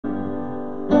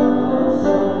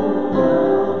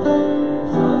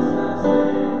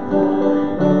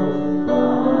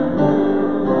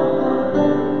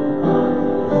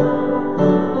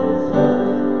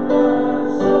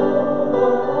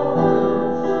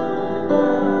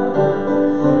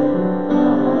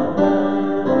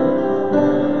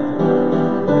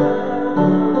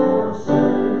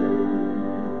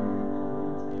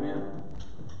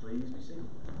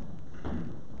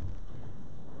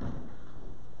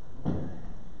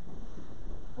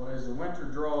winter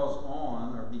draws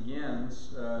on or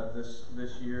begins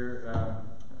this year,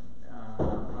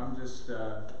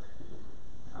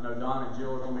 I know Don and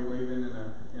Jill are going to be leaving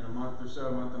in a month or so,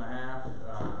 a month and a half,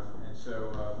 and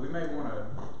so we may want to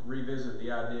revisit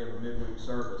the idea of a midweek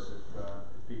service if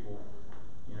people,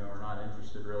 are not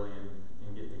interested really in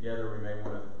getting together. We may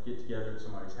want to get together at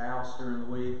somebody's house during the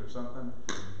week or something.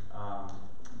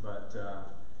 But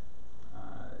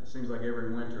it seems like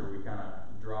every winter we kind of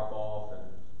drop off, and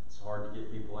it's hard to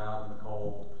get people out in the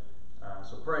cold.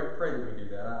 So pray that we do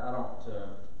that. I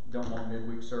don't want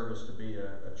midweek service to be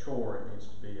a chore. It needs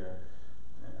to be a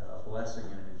blessing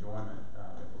and an enjoyment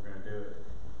if we're going to do it.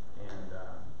 And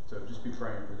so just be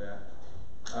praying for that.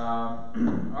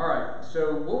 All right.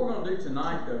 So what we're going to do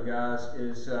tonight, though, guys,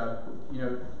 is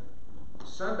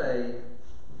Sunday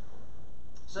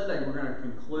we're going to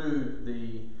conclude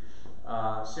the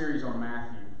series on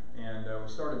Matthew, and we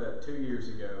started that 2 years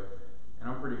ago, and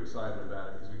I'm pretty excited about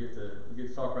it because we get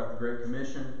to talk about the Great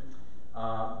Commission.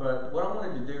 But what I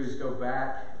wanted to do is go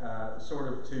back sort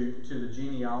of to the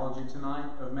genealogy tonight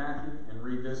of Matthew and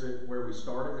revisit where we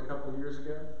started a couple of years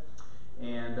ago.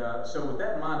 And so with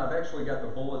that in mind, I've actually got the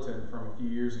bulletin from a few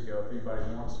years ago if anybody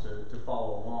wants to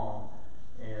follow along.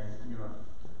 And you want to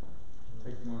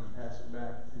take one and pass it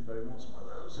back if anybody wants one of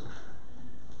those.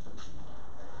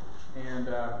 And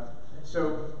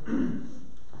so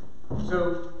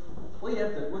what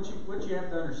you have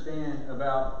to understand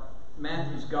about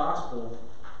Matthew's gospel,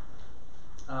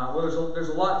 well, there's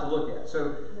a lot to look at.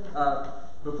 So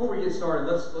before we get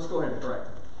started, let's go ahead and pray.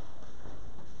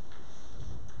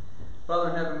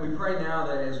 Father in heaven, we pray now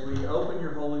that as we open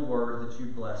your holy word, that you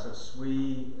bless us.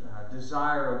 We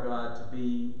desire, oh God, to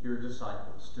be your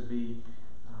disciples, to be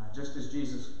just as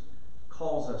Jesus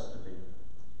calls us to be.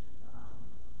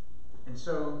 And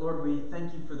so, Lord, we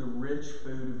thank you for the rich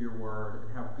food of your word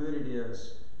and how good it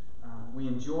is. We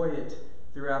enjoy it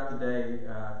throughout the day,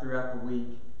 throughout the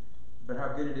week, but how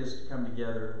good it is to come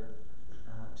together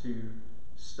to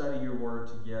study your word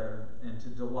together and to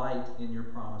delight in your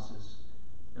promises.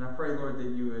 And I pray, Lord, that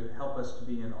you would help us to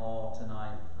be in awe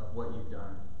tonight of what you've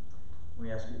done.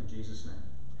 We ask it in Jesus' name.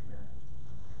 Amen.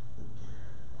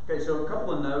 Okay, so a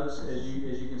couple of notes as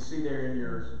you can see there in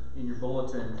your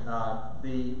bulletin.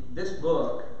 This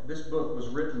book was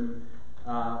written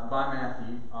by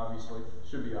Matthew. Obviously,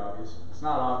 should be obvious. It's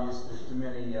not obvious to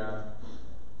many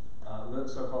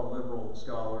so-called liberal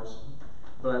scholars,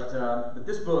 but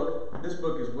this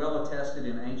book is well attested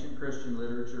in ancient Christian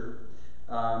literature.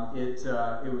 It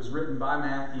was written by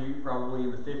Matthew probably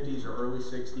in the 50s or early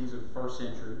 60s of the first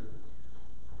century.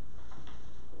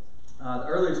 The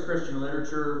earliest Christian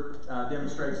literature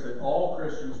demonstrates that all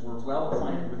Christians were well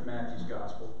acquainted with Matthew's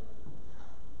gospel.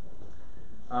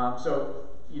 So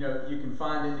you can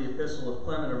find in the Epistle of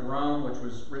Clement of Rome, which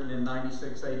was written in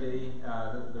 96 AD.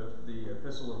 The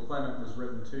Epistle of Clement was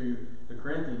written to the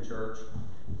Corinthian church,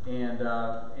 and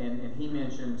he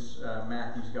mentions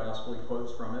Matthew's gospel. He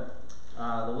quotes from it.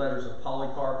 The letters of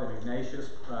Polycarp and Ignatius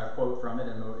quote from it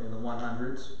in the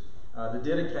 100s. The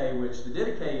Didache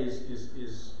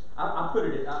is I put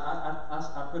it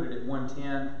at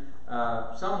 110.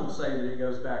 Some will say that it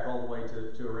goes back all the way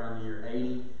to around the year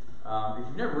 80. If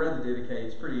you've never read the Didache,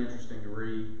 it's pretty interesting to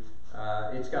read.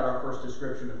 It's got our first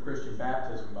description of Christian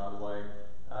baptism, by the way,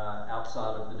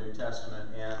 outside of the New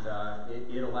Testament, and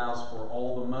it allows for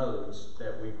all the modes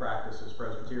that we practice as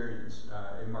Presbyterians: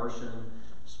 immersion,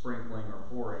 sprinkling, or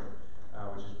pouring,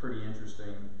 which is pretty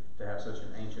interesting to have such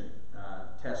an ancient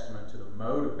testament to the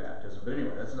mode of baptism. But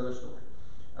anyway, that's another story.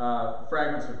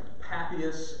 Fragments of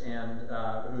Papias,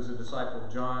 who's a disciple of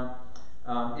John.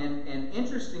 And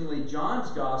interestingly,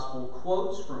 John's gospel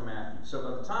quotes from Matthew. So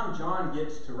by the time John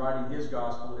gets to writing his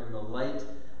gospel in the late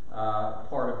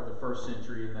part of the first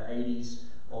century, in the 80s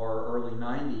or early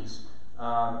 90s,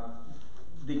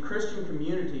 the Christian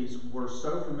communities were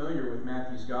so familiar with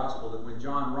Matthew's gospel that when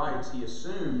John writes, he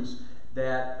assumes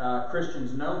that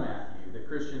Christians know Matthew, that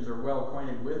Christians are well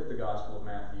acquainted with the gospel of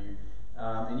Matthew.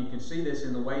 And you can see this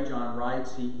in the way John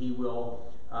writes. He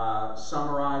will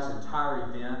summarize entire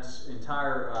events,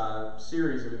 entire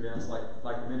series of events,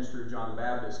 like the ministry of John the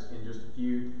Baptist, in just a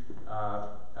few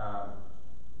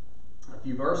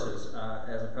verses,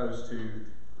 as opposed to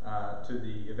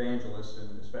the evangelist,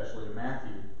 and especially to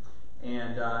Matthew.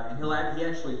 And he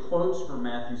actually quotes from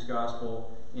Matthew's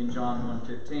gospel in John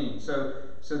 1:15. So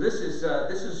this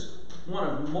is one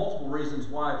of multiple reasons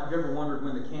why, if you've ever wondered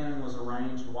when the canon was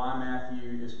arranged, why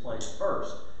Matthew is placed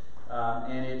first.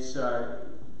 And it's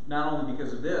not only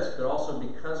because of this, but also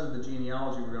because of the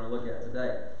genealogy we're going to look at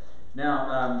today.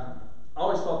 Now, I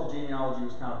always thought the genealogy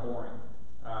was kind of boring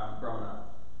growing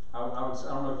up. I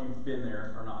don't know if you've been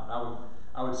there or not.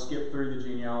 I would skip through the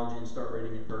genealogy and start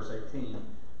reading at verse 18.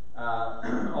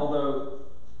 Although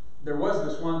there was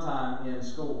this one time in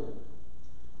school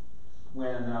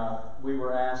when we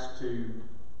were asked to.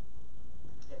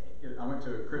 I went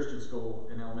to a Christian school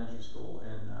in elementary school,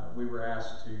 and we were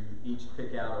asked to each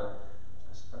pick out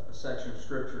a section of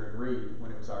scripture and read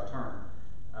when it was our turn.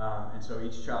 And so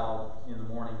each child in the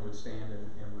morning would stand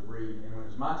and would read. And when it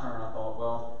was my turn, I thought,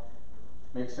 well,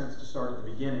 it makes sense to start at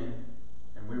the beginning.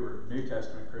 And we were New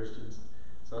Testament Christians.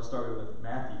 So I started with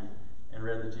Matthew and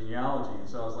read the genealogy. And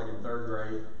so I was like in 3rd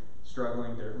grade,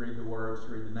 struggling to read the words,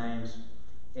 to read the names.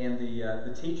 And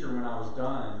the teacher, when I was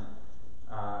done,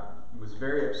 was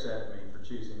very upset at me for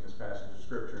choosing this passage of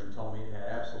scripture and told me it had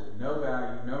absolutely no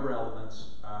value, no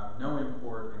relevance, no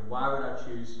import, and why would I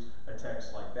choose a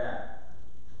text like that?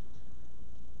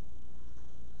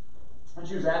 And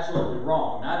she was absolutely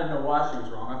wrong. And I didn't know why she was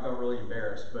wrong. I felt really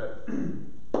embarrassed, but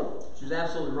she was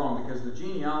absolutely wrong because the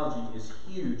genealogy is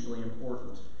hugely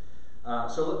important.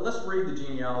 So let's read the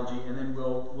genealogy, and then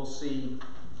we'll see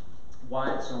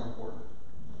why it's so important.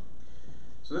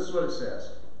 So this is what it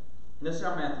says. And this is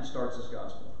how Matthew starts his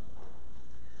gospel.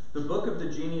 The book of the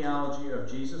genealogy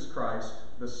of Jesus Christ,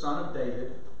 the son of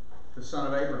David, the son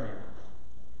of Abraham.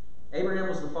 Abraham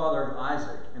was the father of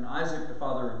Isaac, and Isaac the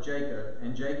father of Jacob,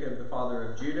 and Jacob the father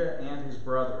of Judah and his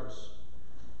brothers.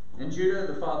 And Judah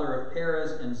the father of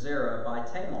Perez and Zerah by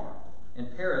Tamar,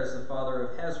 and Perez the father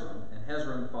of Hezron, and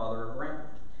Hezron the father of Ram,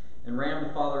 and Ram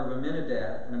the father of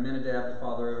Amminadab, and Amminadab the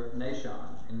father of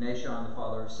Nahshon, and Nahshon the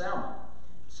father of Salmon,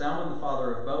 Salmon the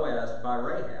father of Boaz by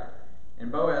Rahab,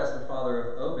 and Boaz the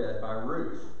father of Obed by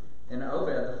Ruth, and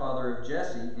Obed the father of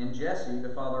Jesse, and Jesse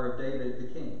the father of David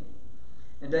the king.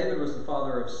 And David was the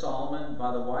father of Solomon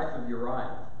by the wife of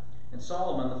Uriah, and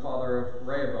Solomon the father of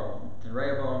Rehoboam, and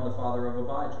Rehoboam the father of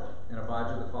Abijah, and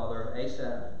Abijah the father of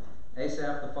Asaph,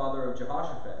 Asaph the father of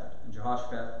Jehoshaphat, and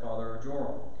Jehoshaphat the father of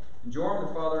Joram, and Joram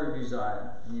the father of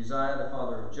Uzziah, and Uzziah the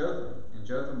father of Jotham, and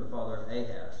Jotham the father of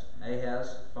Ahaz, and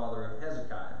Ahaz the father of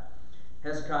Hezekiah,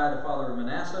 Hezekiah the father of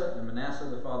Manasseh, and Manasseh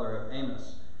the father of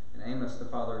Amos, and Amos the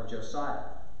father of Josiah,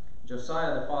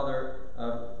 Josiah the father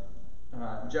of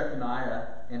Jeconiah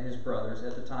and his brothers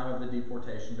at the time of the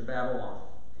deportation to Babylon.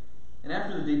 And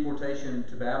after the deportation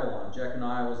to Babylon,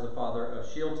 Jeconiah was the father of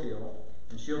Shealtiel,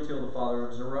 and Shealtiel the father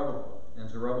of Zerubbabel, and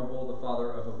Zerubbabel the father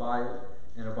of Abiud,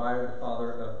 and Abiud the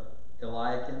father of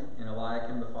Eliakim, and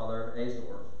Eliakim the father of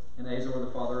Azor, and Azor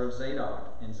the father of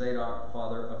Zadok, and Zadok the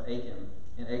father of Achim,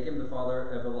 and Achim the father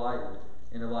of Eliud,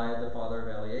 and Eliud the father of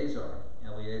Eleazar,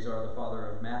 and Eleazar the father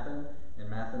of Mathan, and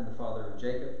Mathan the father of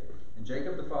Jacob, and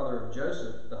Jacob the father of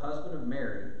Joseph, the husband of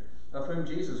Mary, of whom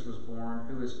Jesus was born,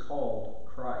 who is called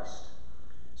Christ.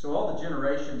 So all the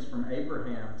generations from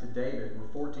Abraham to David were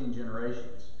 14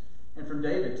 generations. And from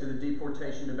David to the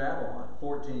deportation to Babylon,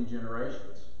 14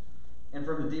 generations. And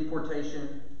from the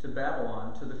deportation to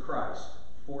Babylon to the Christ,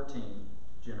 14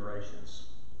 generations.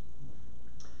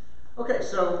 Okay,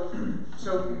 so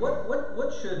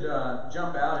what should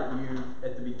jump out at you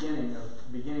at the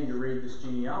beginning to read this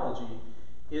genealogy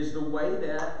is the way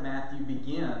that Matthew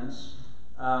begins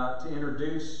to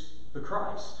introduce the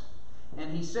Christ.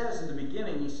 And he says at the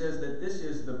beginning, he says that this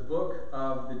is the book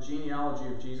of the genealogy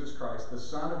of Jesus Christ, the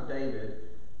son of David,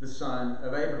 the son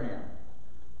of Abraham.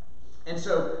 And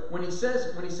so when he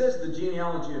says the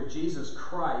genealogy of Jesus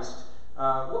Christ,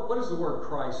 what does the word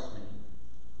Christ mean?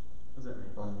 What does that mean?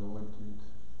 Anointed.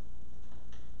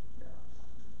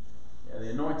 Yeah, the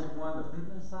anointed one,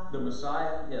 the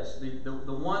Messiah. Yes,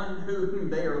 the one whom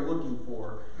they are looking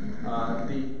for.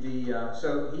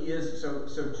 So he is.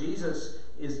 So Jesus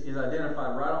is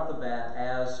identified right off the bat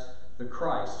as the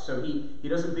Christ. So he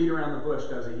doesn't beat around the bush,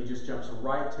 does he? He just jumps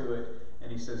right to it,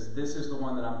 and he says, "This is the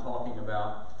one that I'm talking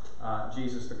about,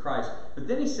 Jesus the Christ." But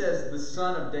then he says, "The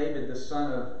son of David, the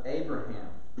son of Abraham,"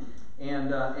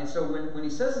 and so when he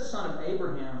says the son of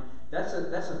Abraham, that's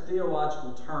a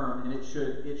theological term, and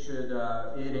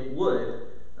it would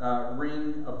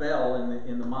ring a bell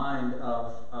in the mind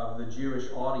of the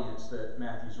Jewish audience that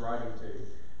Matthew's writing to.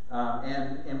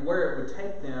 And where it would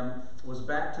take them was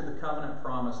back to the covenant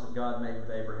promise that God made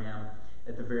with Abraham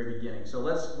at the very beginning. So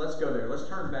let's go there. Let's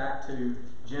turn back to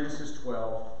Genesis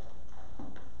 12,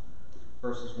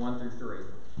 verses 1 through 3.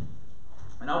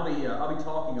 And I'll be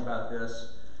talking about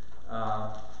this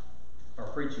or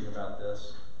preaching about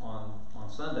this on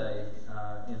Sunday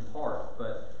in part,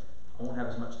 but I won't have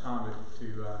as much time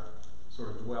to sort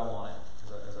of dwell on it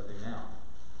as I do now.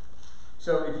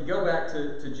 So if you go back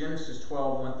to Genesis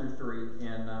 12, 1 through 3,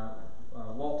 and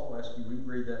Walt, I'll ask you, we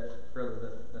read that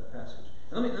passage.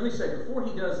 And let me say, before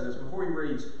he does this, before he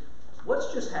reads,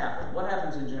 what's just happened? What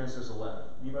happens in Genesis 11?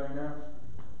 Anybody know?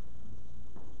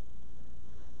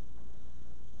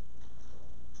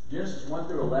 Genesis 1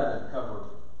 through 11 cover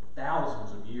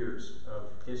thousands of years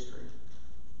of history.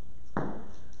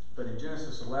 But in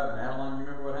Genesis 11, Adeline, you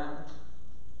remember what happened?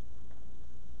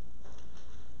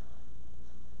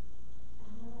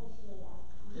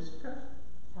 It's okay.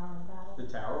 Tower of Babel. The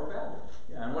Tower of Babel.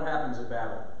 Yeah, and what happens at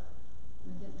Babel?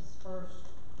 They get dispersed.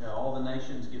 Yeah, all the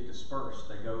nations get dispersed.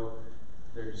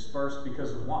 They're dispersed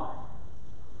because of why?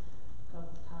 Because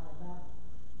of the Tower of Babel.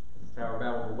 The Tower of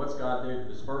Babel. But what's God do to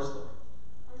disperse them?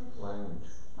 Language.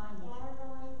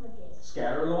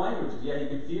 Scatter the languages. Yeah, he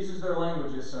confuses their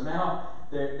languages. So now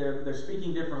they're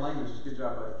speaking different languages. Good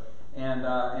job, buddy.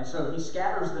 And so he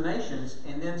scatters the nations,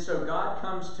 and then so God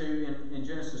comes to in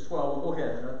Genesis 12. Well,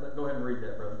 go ahead and read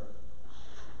that, brother.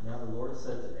 Now the Lord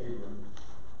said to Abram,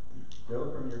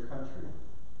 "Go from your country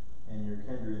and your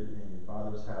kindred and your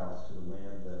father's house to the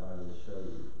land that I will show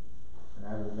you, and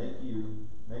I will make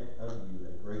of you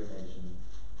a great nation,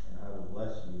 and I will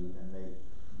bless you and make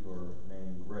your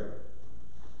name great,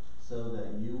 so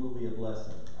that you will be a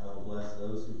blessing. I will bless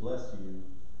those who bless you,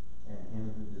 and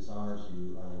him who dishonors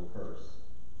you I will curse.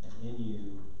 And in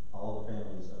you all the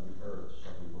families of the earth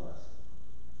shall be blessed."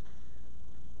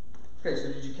 Okay,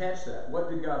 so did you catch that? What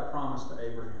did God promise to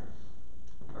Abraham?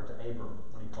 Or to Abram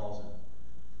when he calls him?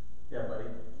 Yeah, buddy?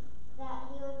 That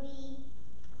he would be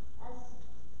a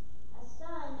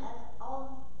son of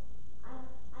all, I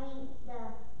mean,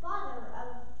 the father of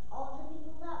all the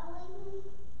people that believe in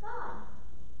God.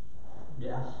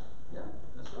 Yeah,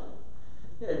 that's right.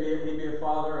 Yeah, he'd be a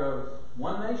father of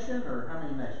one nation, or how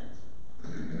many nations?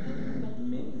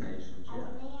 Many nations, yeah.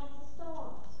 As many as the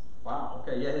stars. Wow,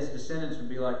 okay, yeah, his descendants would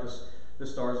be like the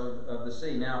stars of the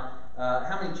sea. Now,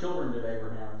 how many children did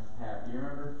Abraham have? Do you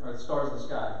remember? Or the stars of the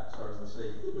sky, stars of the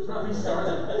sea. There's not many stars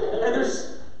in it. And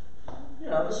there's,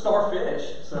 the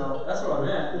starfish, so that's what I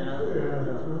meant,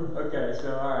 Okay,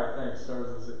 so, all right, thanks, stars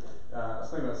of the sea. I was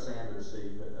thinking about sand of the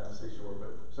sea, but seashore.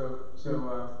 But so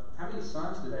how many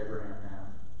sons did Abraham have?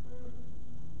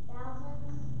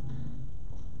 Thousands.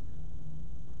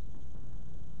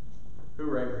 Who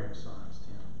were Abraham's sons,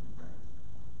 Tim?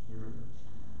 You remember?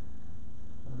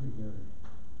 I think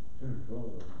 10 or 12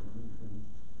 of them.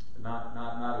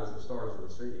 Not as the stars of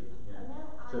the sea.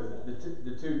 So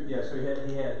the two, yeah. So he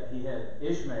had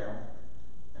Ishmael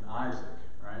and Isaac,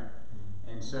 right?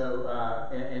 And so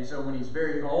and so when he's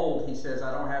very old, he says,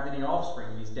 "I don't have any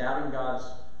offspring." He's doubting God's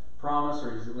promise,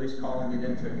 or he's at least calling it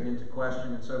into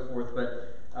question and so forth. But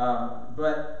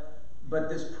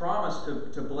this promise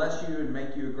to bless you and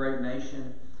make you a great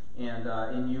nation, and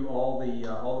in you all the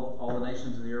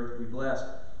nations of the earth will be blessed.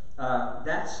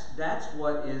 That's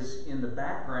what is in the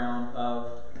background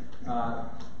of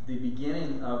the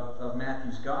beginning of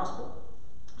Matthew's gospel.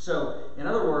 So, in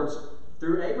other words,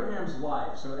 through Abraham's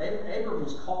life, so Abram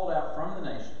was called out from the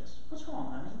nations. What's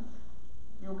wrong, honey?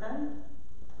 You okay?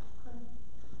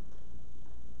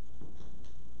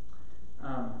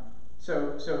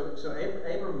 So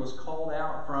Abram was called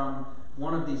out from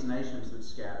one of these nations that's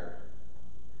scattered,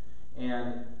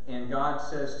 and God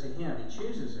says to him, He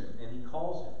chooses him and He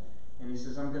calls him, and He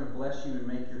says, "I'm going to bless you and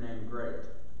make your name great."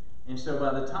 And so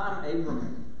by the time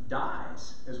Abram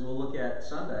dies, as we'll look at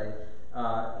Sunday,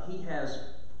 he has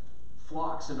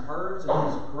flocks and herds, and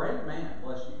he's a great man,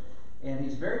 bless you, and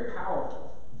he's very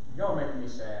powerful. Y'all are making me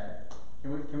sad.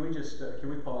 Can we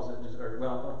pause it? Don't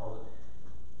pause it.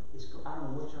 I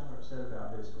don't know what y'all are upset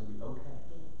about, but it's going to be okay.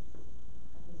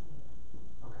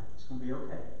 Okay, it's going to be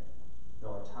okay.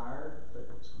 Y'all are tired, but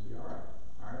it's going to be all right.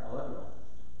 All right, I love y'all.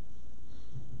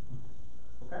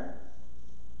 Okay? All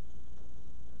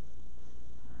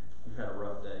right, we've had a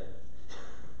rough day.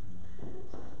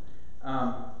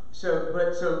 So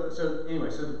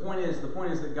the point is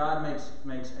that God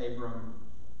makes Abram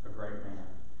a great man,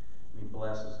 and He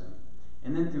blesses him.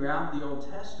 And then throughout the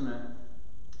Old Testament,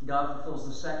 God fulfills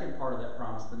the second part of that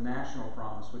promise, the national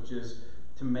promise, which is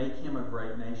to make him a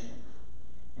great nation.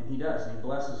 And He does, and He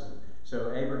blesses him.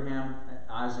 So Abraham,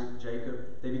 Isaac,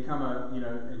 Jacob, they become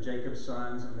Jacob's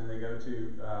sons, and then they go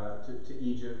to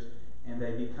Egypt, and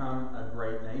they become a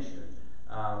great nation.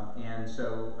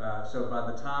 So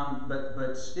by the time,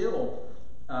 but still,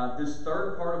 this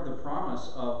third part of the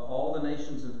promise of all the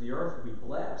nations of the earth will be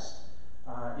blessed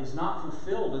is not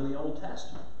fulfilled in the Old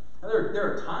Testament. Now,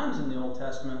 there are times in the Old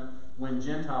Testament when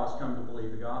Gentiles come to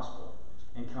believe the gospel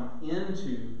and come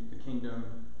into the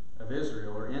kingdom of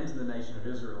Israel, or into the nation of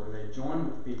Israel, or they join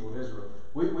with the people of Israel.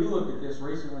 We looked at this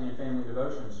recently in family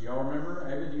devotions. Do y'all remember?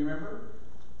 Ava, do you remember?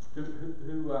 Who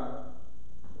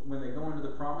when they go into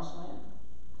the promised land?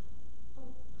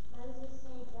 Moses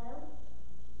didn't go.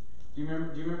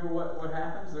 Do you remember what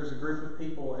happens? There's a group of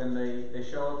people and they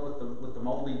show up with the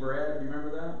moldy bread. Do you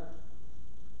remember that?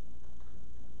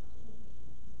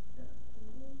 Yeah.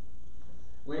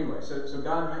 Well, anyway, so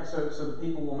God so the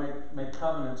people will make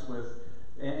covenants with,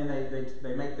 and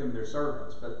they make them their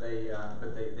servants, but they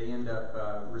end up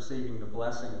receiving the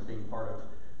blessing of being part of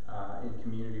in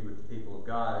community with the people of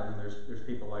God. And then there's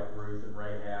people like Ruth and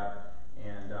Rahab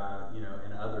and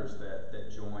and others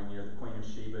that join. The Queen of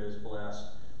Sheba is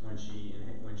blessed when she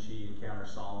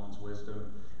encounters Solomon's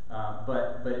wisdom.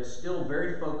 But it's still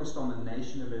very focused on the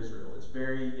nation of Israel. It's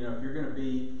very, if you're going to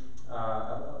be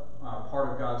part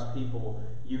of God's people,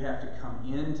 you have to come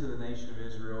into the nation of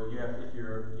Israel. You have, if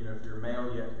you're a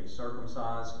male, you have to be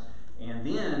circumcised. And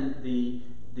then the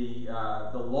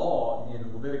law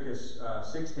in Leviticus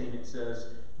 16, it says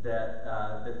that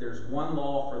there's one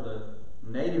law for the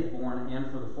native born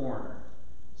and for the foreigner.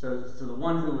 So the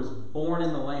one who was born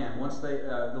in the land, once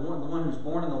the one who's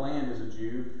born in the land is a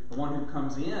Jew. The one who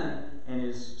comes in and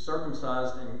is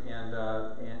circumcised and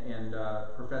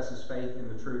professes faith in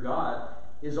the true God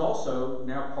is also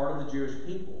now part of the Jewish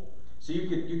people. So you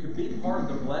could be part of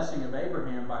the blessing of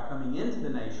Abraham by coming into the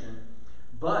nation,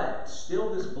 but still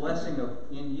this blessing of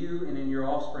in you and in your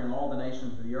offspring all the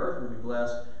nations of the earth will be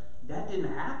blessed. That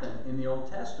didn't happen in the Old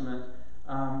Testament,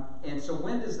 and so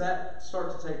when does that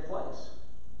start to take place?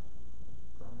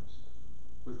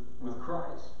 With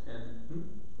Christ. And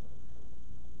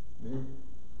Me?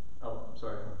 oh, I'm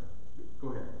sorry. Go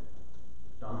ahead.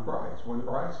 With Christ. When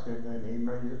Christ came in, he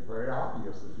made it very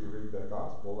obvious if you read the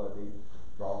gospel that he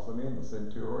draws them in, the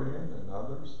centurion and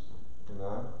others.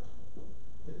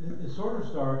 It sort of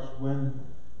starts when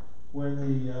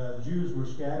the Jews were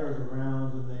scattered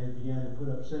around and they began to put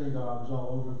up synagogues all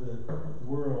over the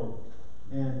world,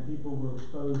 and people were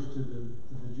exposed to the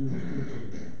Jewish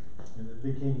teaching, and it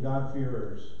became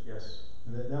God-fearers. Yes.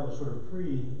 And that was sort of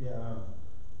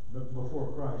before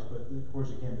Christ, but of course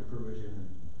it came to fruition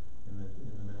in the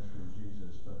ministry of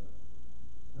Jesus. But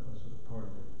that was sort of part of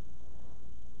it.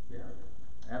 Yeah,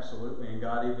 absolutely. And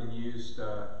God even used,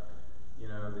 the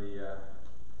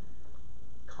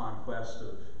conquest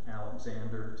of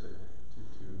Alexander to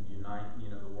unite,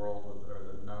 the world or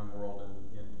the known world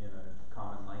in a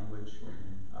common language.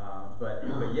 But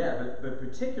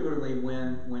particularly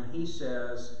when he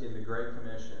says in the Great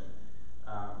Commission,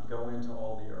 go into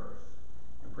all the earth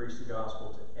and preach the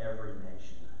gospel to every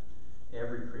nation,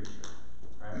 every creature,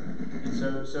 right?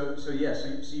 And so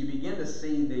you begin to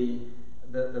see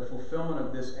the fulfillment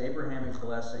of this Abrahamic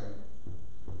blessing,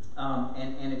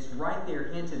 and it's right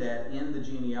there hinted at in the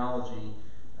genealogy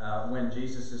when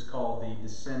Jesus is called the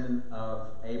descendant of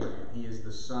Abraham. He is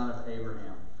the son of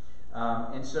Abraham.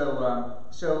 And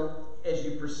so as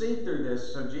you proceed through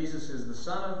this, so Jesus is the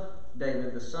son of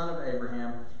David, the son of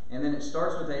Abraham, and then it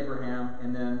starts with Abraham,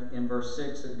 and then in verse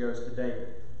 6 it goes to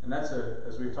David. And that's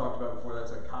as we've talked about before,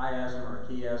 that's a chiasm or a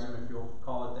chiasm, if you'll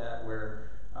call it that, where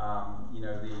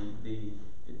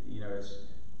it's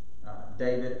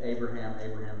David, Abraham,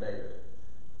 Abraham, David.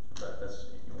 But that's,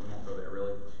 we won't go there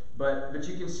really. But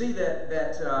you can see that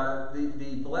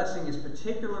the blessing is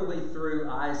particularly through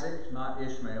Isaac, not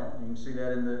Ishmael. You can see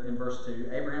that in verse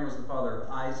 2. Abraham was the father of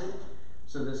Isaac,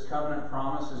 so this covenant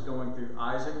promise is going through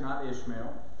Isaac, not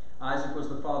Ishmael. Isaac was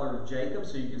the father of Jacob,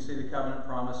 so you can see the covenant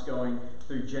promise going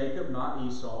through Jacob, not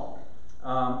Esau.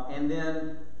 So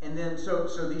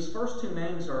these first two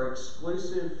names are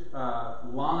exclusive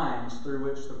lines through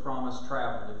which the promise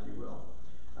traveled, if you will.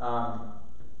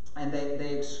 And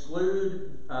they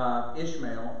exclude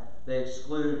Ishmael, they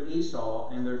exclude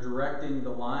Esau, and they're directing the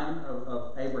line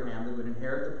of Abraham that would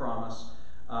inherit the promise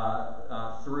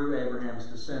through Abraham's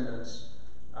descendants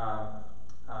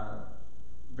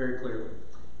very clearly.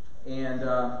 And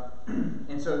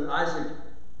so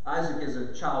Isaac is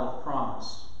a child of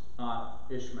promise, not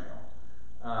Ishmael.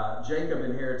 Jacob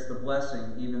inherits the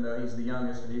blessing, even though he's the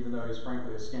youngest, and even though he's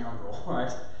frankly a scoundrel,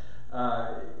 right?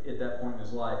 At that point in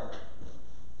his life.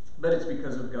 But it's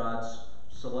because of God's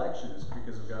selection. It's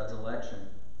because of God's election.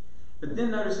 But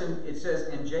then notice it says,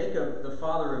 and Jacob, the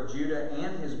father of Judah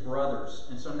and his brothers.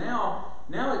 And so now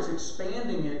it's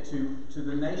expanding it to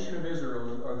the nation of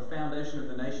Israel, or the foundation of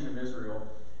the nation of Israel.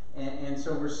 And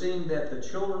so we're seeing that the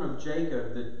children of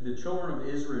Jacob, the children of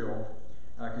Israel,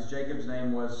 because Jacob's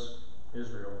name was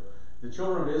Israel, the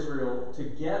children of Israel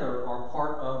together are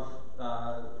part of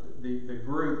the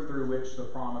group through which the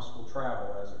promise will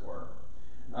travel, as it were.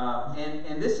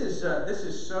 And this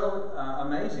is so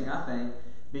amazing, I think,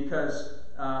 because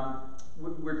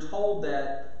we're told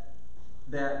that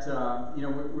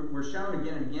we're shown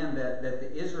again and again that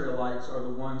the Israelites are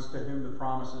the ones to whom the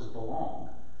promises belong.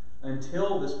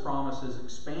 until this promise is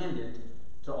expanded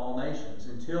to all nations,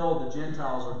 until the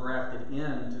Gentiles are grafted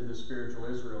into the spiritual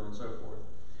Israel and so forth.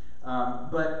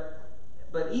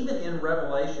 But even in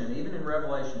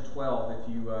Revelation 12, if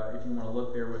you want to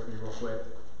look there with me real quick,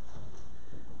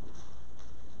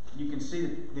 you can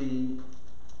see the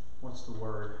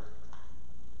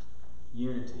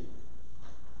unity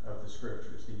of the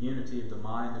Scriptures, the unity of the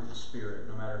mind of the Spirit,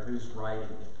 no matter who's writing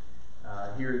it.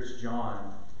 Here it's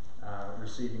John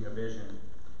receiving a vision.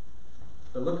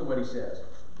 But look at what he says.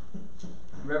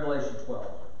 Revelation 12.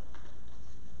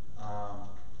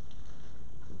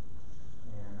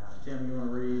 Tim, you want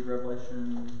to read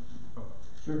Revelation? Oh,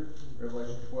 Sure.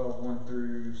 Revelation 12, 1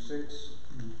 through 6.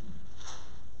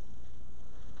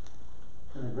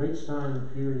 And a great sign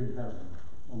appeared in heaven,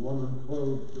 a woman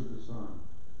clothed with the sun,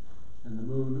 and the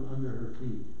moon under her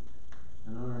feet,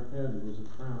 and on her head was a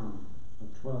crown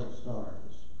of 12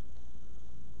 stars.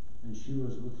 And she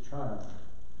was with child,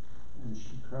 and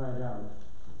she cried out,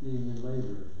 being in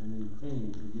labor and in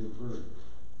pain to give birth.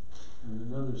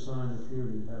 And another sign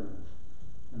appeared in heaven,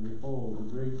 and behold, a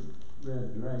great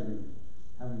red dragon,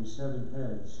 having 7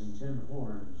 heads and 10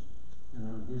 horns, and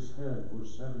on his head were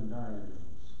 7 diadems.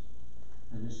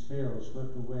 And his tail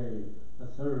swept away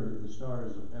 1/3 of the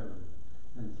stars of heaven,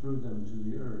 and threw them to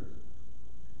the earth.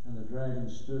 And the dragon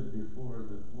stood before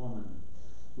the woman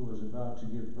who was about to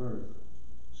give birth,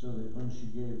 so that when she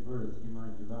gave birth he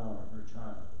might devour her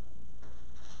child.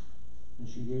 And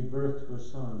she gave birth to a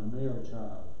son, a male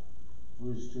child,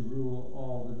 who is to rule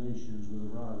all the nations with a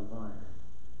rod of iron.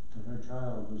 And her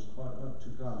child was caught up to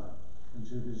God and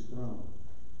to his throne.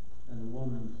 And the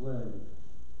woman fled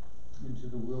into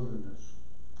the wilderness,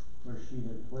 where she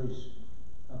had a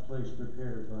place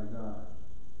prepared by God,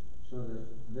 so that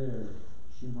there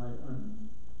she might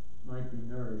be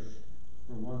nourished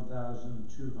for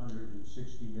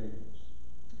 1,260 days.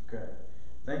 Okay,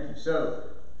 thank you.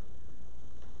 So,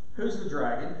 who's the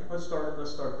dragon? Let's start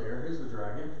there. Who's the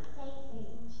dragon?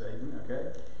 Satan.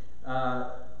 Okay.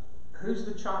 Who's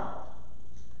the child?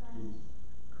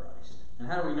 Christ. And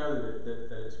how do we know that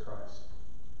it's Christ?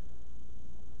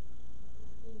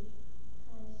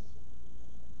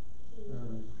 His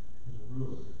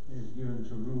ruler. He is given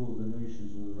to rule the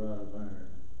nations with a rod of iron.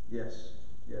 Yes.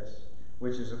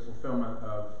 Which is a fulfillment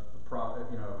of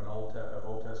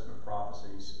Old Testament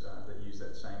prophecies that use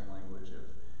that same language of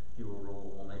he will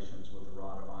rule all nations with a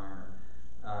rod of iron.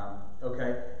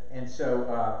 Okay, and so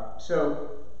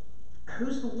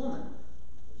who's the woman?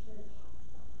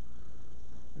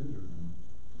 Israel.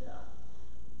 Yeah,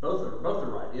 both are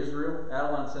right. Israel,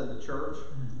 Adeline said the church.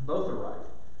 Both are right.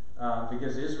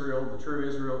 Because Israel, the true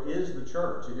Israel, is the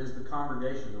church. It is the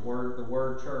congregation. The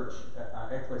word church,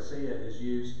 ecclesia, is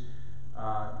used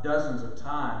dozens of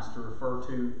times to refer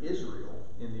to Israel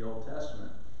in the Old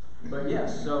Testament. But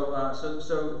yes,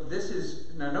 so this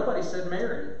is, now nobody said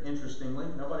Mary, interestingly.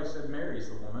 Nobody said Mary is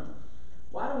the woman.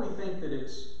 Why do we think that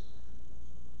it's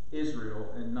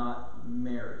Israel and not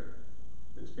Mary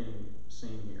that's being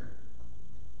seen here?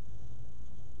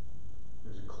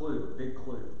 There's a clue, a big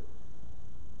clue.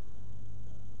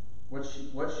 What's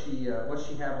she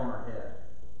have on her head?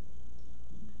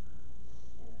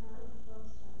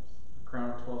 A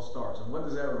crown of 12 stars. And what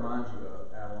does that remind you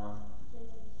of, Adeline?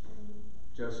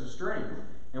 Joseph's dream.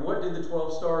 And what did the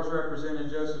 12 stars represent in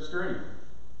Joseph's dream?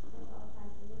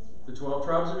 The 12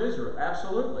 tribes of Israel.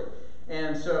 Absolutely.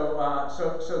 And so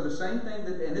the same thing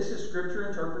and this is Scripture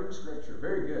interpreting Scripture.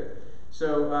 Very good.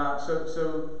 So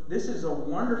this is a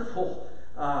wonderful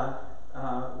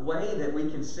way that we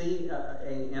can see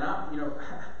I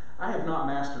have not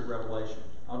mastered Revelation.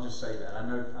 I'll just say that. I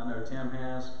know Tim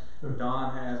has,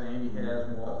 Don has, Andy has,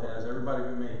 Walt has, everybody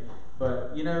but me.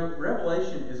 But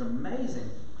Revelation is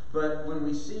amazing. But when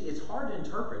we see, it's hard to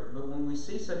interpret. But when we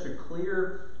see such a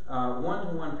clear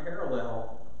one-to-one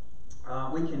parallel,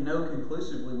 we can know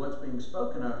conclusively what's being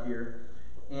spoken of here.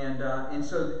 And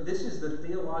so this is the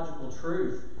theological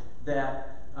truth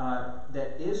that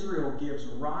Israel gives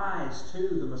rise to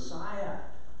the Messiah,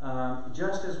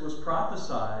 just as was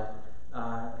prophesied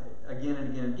again and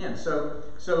again and again. So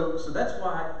that's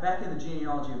why back in the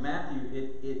genealogy of Matthew,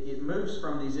 it moves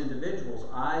from these individuals,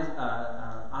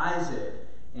 Isaac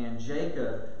and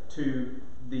Jacob, to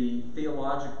the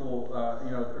theological,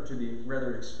 or to the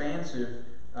rather expansive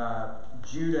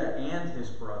Judah and his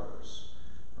brothers,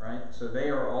 right? So they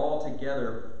are all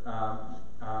together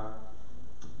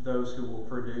those who will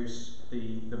produce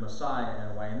the Messiah in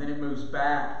a way. And then it moves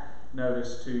back,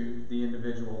 notice, to the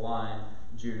individual line,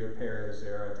 Judah, Perez,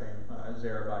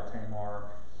 Zerah by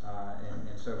Tamar,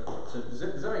 and so forth. So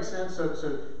does that make sense? So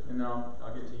and then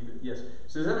I'll get to you. Yes.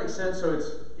 So does that make sense? So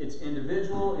it's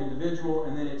individual, and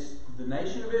then it's the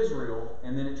nation of Israel,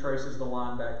 and then it traces the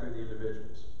line back through the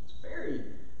individuals. It's very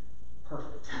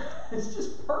perfect. It's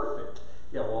just perfect.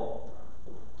 Yeah. Well.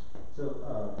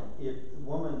 So if the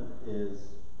woman is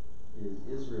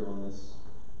Israel in this,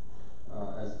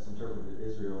 as it's interpreted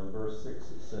Israel, in verse 6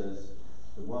 it says,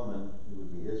 the woman, who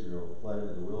would be Israel, fled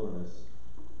into the wilderness,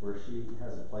 where she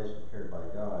has a place prepared by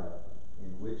God,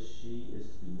 in which she is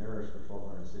to be nourished for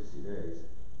 1260 days.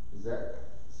 Does that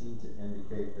seem to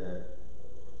indicate that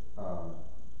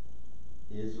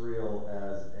Israel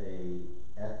as a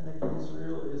ethnic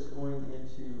Israel is going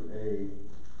into a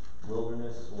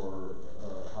wilderness or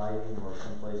hiding or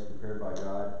someplace prepared by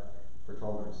God for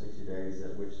 1260 days,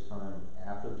 at which time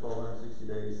after the 1260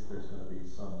 days there's going to be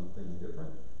something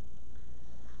different?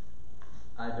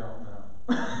 I don't know.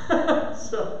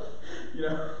 So,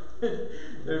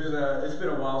 it's been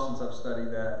a while since I've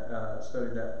studied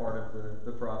that part of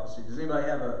the prophecy. Does anybody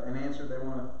have an answer they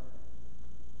want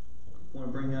to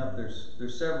bring up?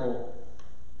 There's several.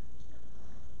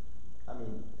 I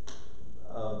mean,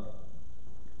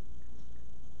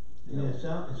 It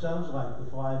sounds like the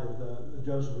flight of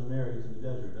Joseph and Mary to the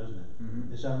desert, doesn't it?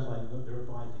 Mm-hmm. It sounds like their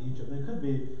flight to Egypt. It could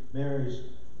be Mary's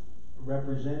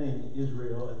representing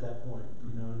Israel at that point.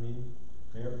 You know what I mean?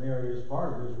 Mary is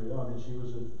part of Israel. I mean,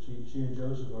 she and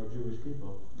Joseph are Jewish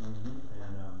people, and it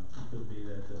could be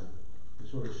that it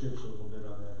sort of shifts a little bit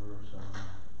on that verse.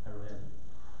 I really haven't.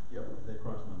 Yep. That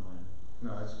crossed my mind.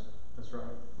 No, that's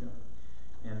right.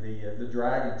 Yeah. And the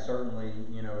dragon certainly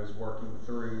is working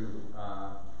through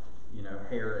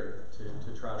Herod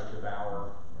to try to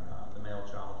devour the male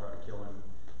child, try to kill him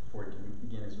before he can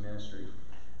begin his ministry.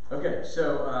 Okay,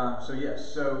 so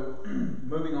yes, so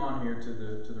moving on here to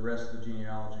the rest of the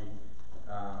genealogy.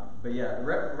 But yeah,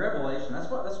 Revelation. That's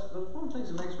one of the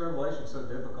things that makes Revelation so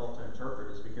difficult to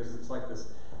interpret, is because it's like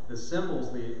the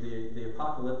symbols, the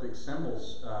apocalyptic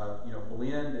symbols,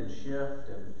 blend and shift,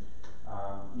 and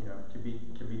can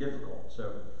be difficult.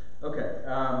 So okay,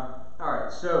 all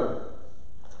right, So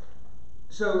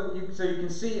you can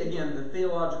see again the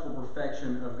theological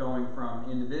perfection of going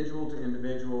from individual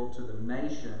to the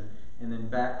nation, and then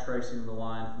back tracing the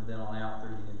line from then on out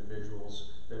through the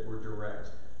individuals that were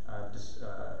direct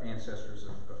ancestors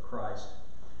of Christ.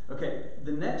 Okay,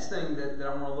 the next thing that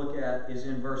I want to look at is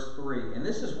in verse 3, and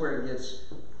this is where it gets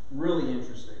really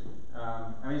interesting.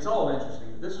 It's all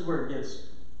interesting, but this is where it gets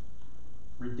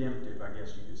redemptive, I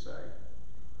guess you could say.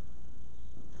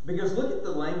 Because look at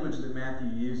the language that Matthew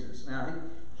uses. Now,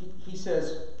 he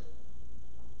says,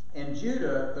 and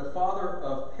Judah, the father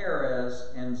of Perez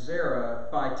and Zerah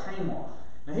by Tamar.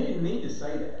 Now, he didn't need to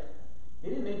say that. He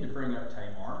didn't need to bring up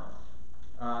Tamar.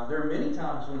 There are many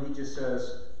times when he just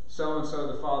says, so-and-so,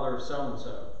 the father of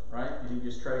so-and-so, right? And he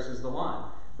just traces the line.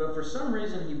 But for some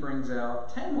reason, he brings out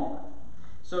Tamar.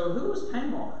 So, who was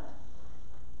Tamar?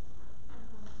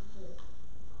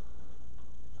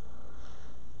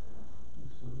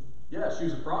 Yeah, she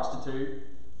was a prostitute,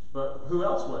 but who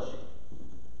else was she?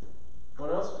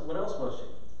 What else was she?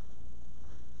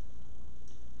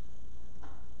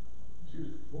 She was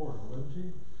born, wasn't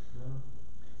she? No.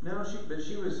 No, she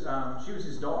was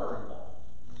his daughter-in-law.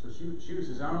 So she was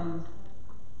his own.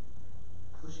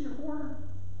 Was she a foreigner?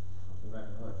 I'll go back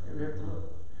and look. Yeah, we have to look.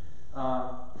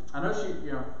 I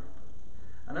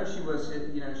know she was.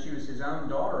 She was his own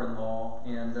daughter-in-law,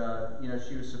 and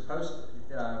she was supposed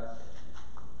to.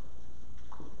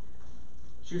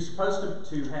 She was supposed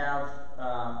to have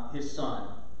his son.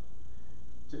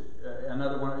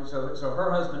 Another one. So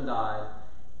her husband died,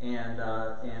 and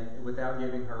without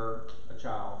giving her a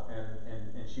child,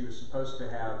 and she was supposed to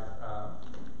have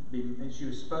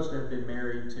been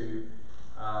married to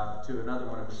another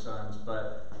one of his sons,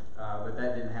 but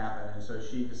that didn't happen, and so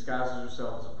she disguises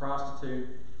herself as a prostitute.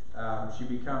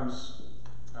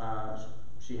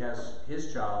 She has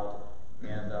his child,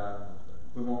 and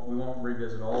we won't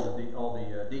revisit all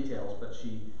the details, but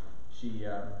she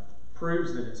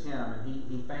proves that it's him, and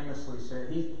he famously said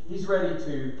he's ready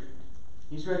to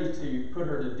put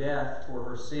her to death for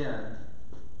her sin,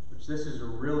 which this is a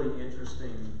really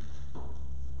interesting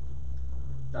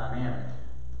dynamic,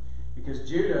 because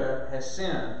Judah has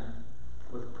sinned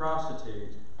with a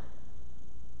prostitute,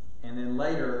 and then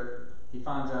later he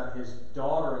finds out his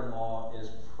daughter-in-law is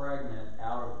pregnant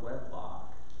out of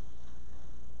wedlock,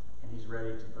 and he's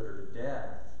ready to put her to death.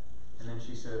 And then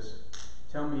she says,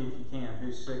 "Tell me if you can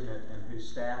whose signet and whose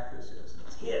staff this is." And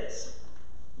it's his.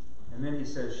 And then he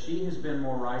says, "She has been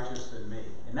more righteous than me."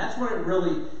 And that's when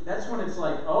it's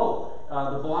like,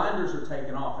 the blinders are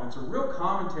taken off. And it's a real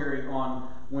commentary on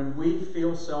when we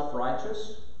feel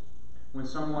self-righteous, when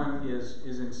someone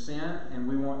is in sin and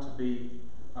we want to be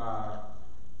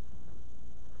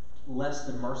less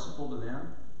than merciful to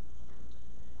them,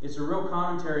 it's a real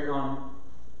commentary on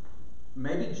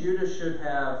maybe Judah should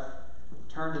have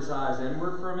turned his eyes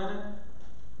inward for a minute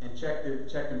and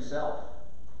checked himself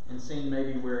and seen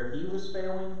maybe where he was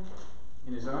failing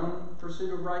in his own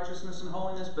pursuit of righteousness and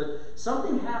holiness. But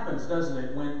something happens, doesn't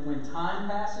it, when time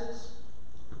passes,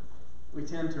 we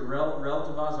tend to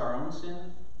relativize our own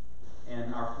sin,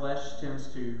 and our flesh tends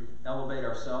to elevate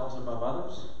ourselves above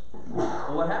others.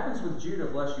 Well, what happens with Judah,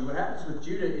 bless you, what happens with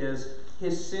Judah is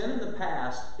his sin in the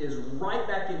past is right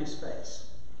back in his face,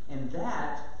 and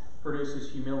that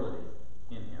produces humility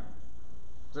in him.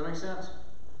 Does that make sense?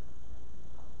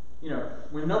 You know,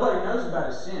 when nobody knows about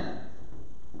his sin,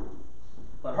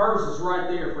 but hers is right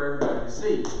there for everybody to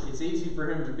see, it's easy for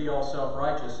him to be all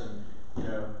self-righteous and, you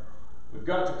know, we've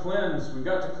got to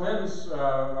cleanse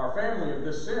our family of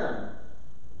this sin.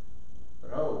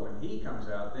 But when he comes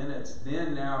out,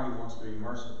 then now he wants to be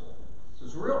merciful. So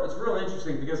it's real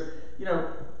interesting because, you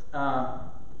know,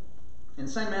 in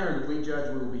the same manner that we judge,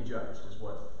 we will be judged, is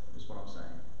what I'm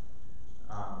saying.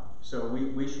 So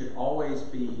we should always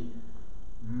be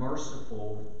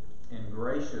merciful and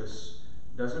gracious.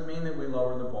 Doesn't mean that we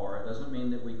lower the bar. It doesn't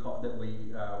mean that we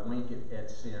wink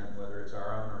at sin, whether it's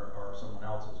our own or someone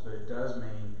else's. But it does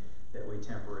mean that we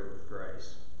temper it with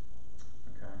grace.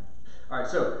 Okay. All right.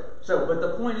 But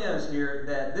the point is here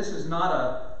that this is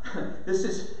not this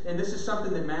is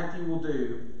something that Matthew will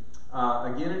do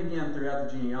again and again throughout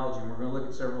the genealogy. And we're going to look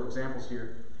at several examples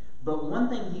here. But one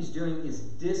thing he's doing is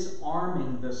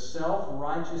disarming the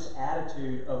self-righteous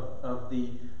attitude of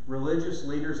the religious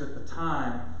leaders at the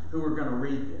time who are going to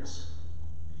read this.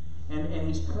 And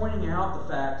he's pointing out the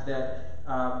fact that,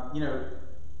 you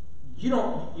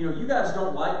guys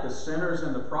don't like the sinners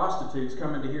and the prostitutes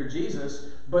coming to hear Jesus,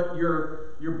 but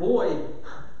your boy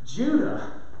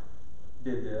Judah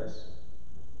did this.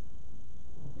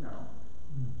 You know,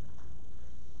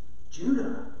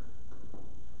 Judah.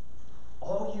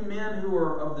 All you men who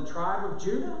are of the tribe of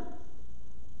Judah,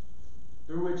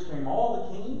 through which came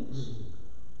all the kings,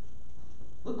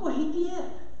 look what he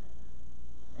did.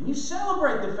 And you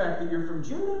celebrate the fact that you're from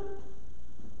Judah.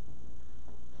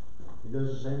 He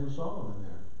does the same with Solomon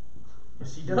there.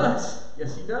 Yes, he does.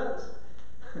 Yes, he does.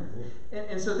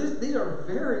 and so these are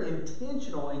very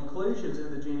intentional inclusions in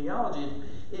the genealogy.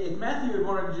 If Matthew had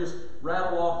wanted to just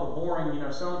rattle off a boring,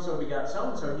 so-and-so begot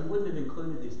so-and-so, he wouldn't have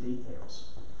included these details.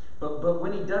 But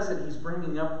when he does it, he's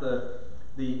bringing up the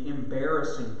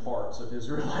embarrassing parts of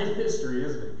Israelite history,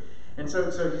 isn't he? And so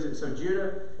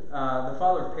Judah, the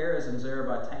father of Perez and Zerah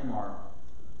by Tamar,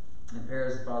 and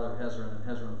Perez the father of Hezron, and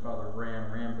Hezron the father of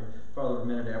Ram, Ram the father of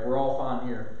Amminadab. We're all fine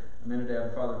here. Amminadab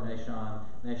the father of Nahshon,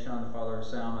 Nahshon the father of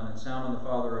Salmon, and Salmon the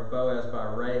father of Boaz by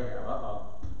Rahab.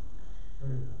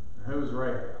 Who was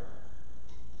Rahab?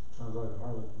 Sounds like a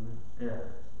harlot to me. Yeah.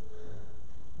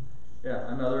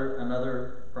 Yeah,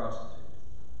 another prostitute.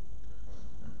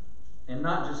 And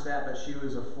not just that, but she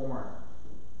was a foreigner.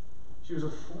 She was a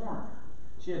foreigner.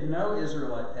 She had no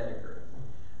Israelite pedigree.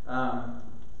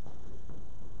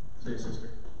 See, sister.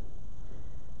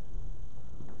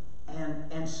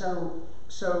 And so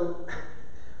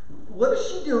what is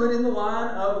she doing in the line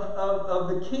of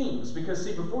the kings? Because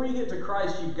see, before you get to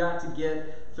Christ, you've got to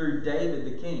get through David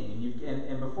the king, and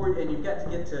you've got to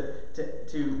get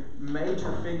to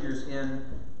major figures in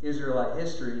Israelite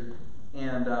history,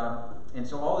 and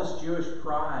so all this Jewish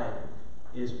pride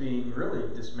is being really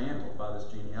dismantled by this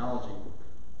genealogy.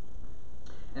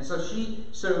 And so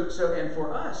and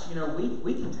for us,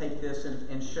 we can take this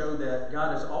and show that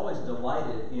God is always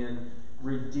delighted in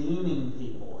redeeming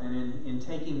people and in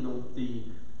taking the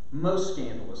most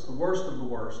scandalous, the worst of the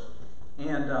worst,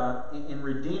 and in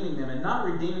redeeming them, and not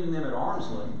redeeming them at arm's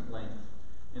length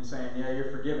and saying, yeah,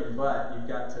 you're forgiven, but you've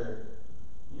got to,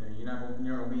 you're not going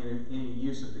to be in any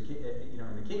use of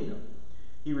in the kingdom.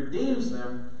 He redeems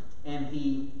them and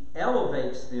he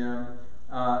elevates them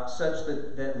such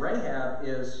that Rahab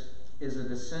is a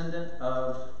descendant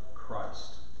of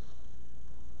Christ.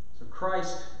 So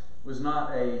Christ was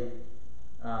not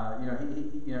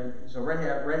so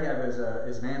Rahab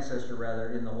is an ancestor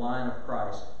rather in the line of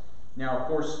Christ. Now, of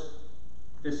course,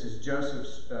 this is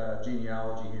Joseph's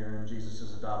genealogy here, and Jesus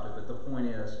is adopted. But the point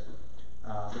is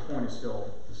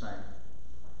still the same.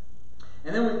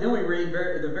 And then we read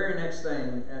the very next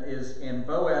thing is, and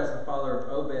Boaz the father of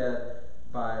Obed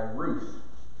by Ruth.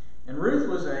 And Ruth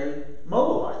was a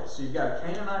Moabitess. So you've got a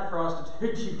Canaanite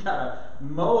prostitute, you've got a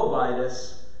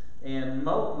Moabitess, and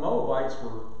Moabites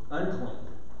were unclean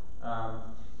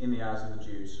in the eyes of the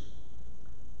Jews.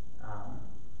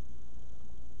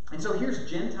 And so here's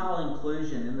Gentile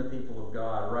inclusion in the people of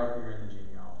God right there in the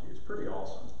genealogy. It's pretty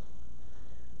awesome.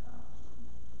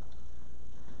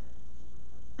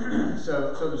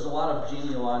 So there's a lot of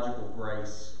genealogical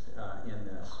grace in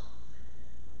this.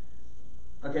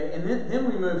 Okay, and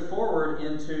then we move forward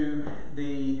into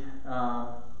the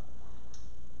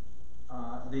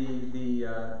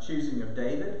choosing of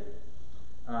David.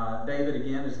 David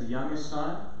again is the youngest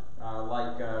son,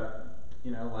 like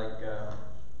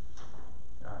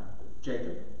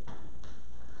Jacob,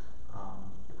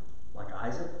 like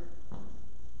Isaac,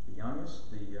 the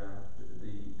youngest,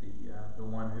 the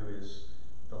one who is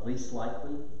the least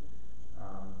likely.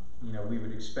 We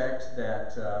would expect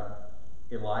that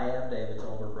Eliab, David's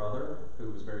older brother,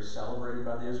 who was very celebrated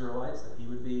by the Israelites, that he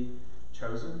would be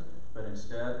chosen, but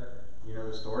instead, you know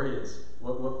the story. It's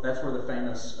that's where the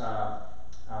famous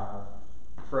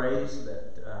phrase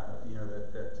that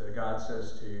that God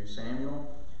says to Samuel,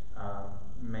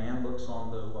 "Man looks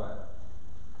on the what?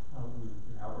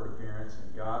 Outward appearance,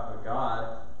 and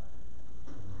God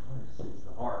sees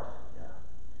the heart."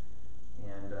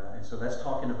 And so that's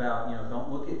talking about,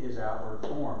 don't look at his outward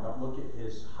form, don't look at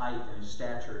his height and his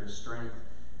stature and his strength.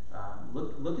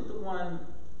 Look at the one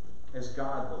as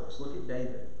God looks. Look at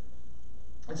David.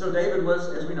 And so David was,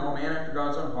 as we know, a man after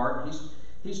God's own heart, and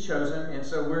he's chosen, and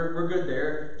so we're good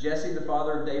there. Jesse, the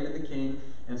father of David the king,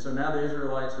 and so now the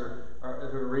Israelites who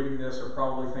are reading this are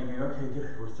probably thinking, okay,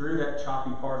 good, we're through that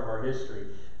choppy part of our history.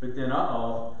 But then,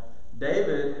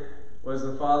 David was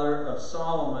the father of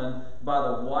Solomon by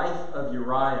the wife of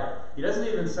Uriah. He doesn't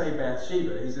even say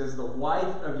Bathsheba. He says the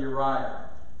wife of Uriah.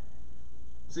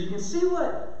 So you can see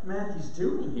what Matthew's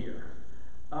doing here.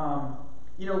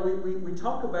 We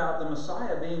talk about the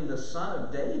Messiah being the son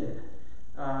of David,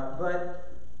 but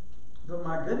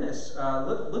my goodness,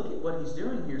 look at what he's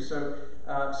doing here. So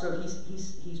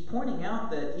he's pointing out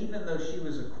that even though she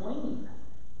was a queen,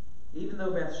 even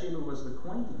though Bathsheba was the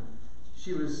queen,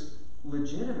 she was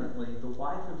legitimately the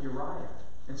wife of Uriah.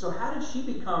 And so how did she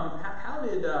become, how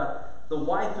did the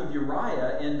wife of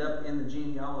Uriah end up in the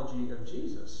genealogy of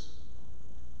Jesus?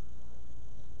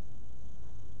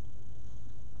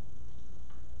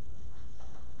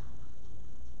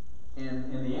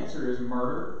 And the answer is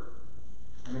murder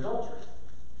and adultery.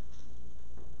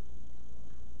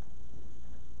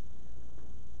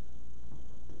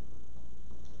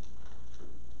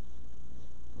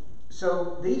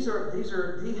 So these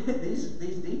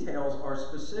details are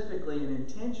specifically and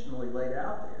intentionally laid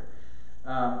out there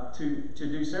to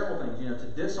do several things. To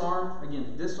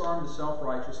disarm the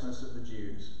self-righteousness of the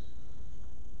Jews,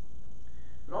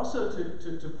 but also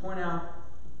to point out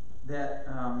that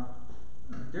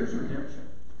there's redemption,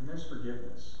 and there's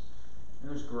forgiveness,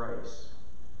 and there's grace,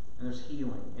 and there's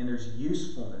healing, and there's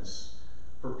usefulness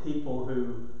for people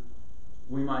who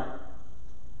we might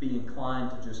be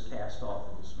inclined to just cast off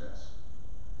and dismiss.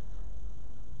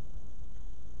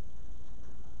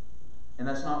 And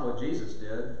that's not what Jesus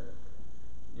did.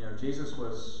 Jesus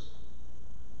was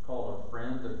called a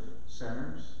friend of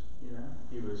sinners.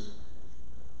 He was,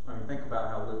 think about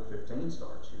how Luke 15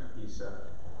 starts. He's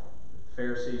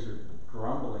Pharisees are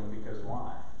grumbling because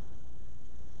why?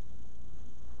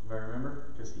 Anybody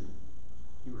remember? Because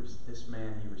he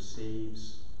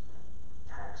receives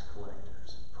tax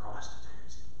collectors and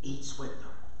prostitutes, eats with them.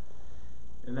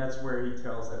 And that's where he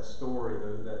tells that story,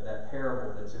 that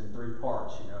parable that's in 3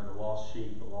 parts, the lost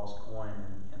sheep, the lost coin,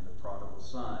 and the prodigal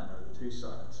son, or the 2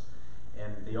 sons.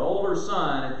 And the older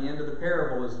son, at the end of the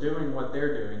parable, is doing what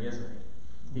they're doing, isn't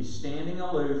he? He's standing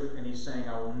aloof, and he's saying,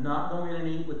 I will not go in and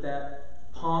eat with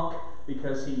that punk,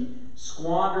 because he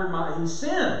squandered he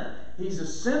sinned. He's a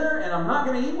sinner, and I'm not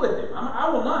going to eat with him. I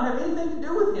will not have anything to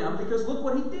do with him, because look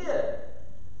what he did.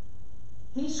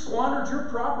 He squandered your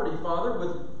property,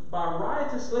 Father, by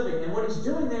riotous living. And what he's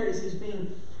doing there is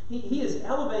he is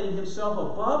elevating himself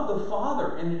above the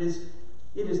Father, and it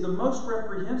is the most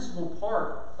reprehensible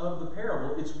part of the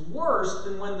parable. It's worse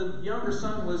than when the younger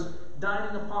son was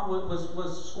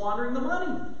was squandering the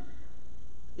money.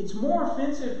 It's more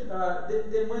offensive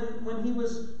than when he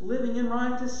was living in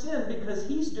riotous sin, because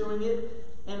he's doing it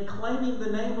and claiming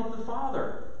the name of the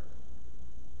Father.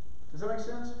 Does that make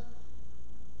sense?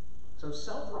 So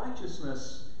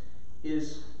self-righteousness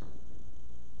is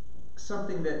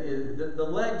something that is, the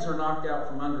legs are knocked out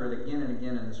from under it again and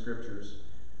again in the Scriptures,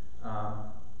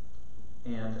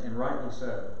 and rightly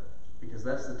so, because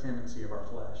that's the tendency of our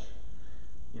flesh.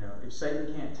 If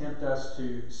Satan can't tempt us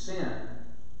to sin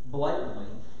blatantly,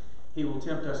 he will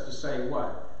tempt us to say,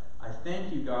 what? I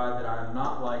thank you, God, that I am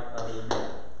not like other men.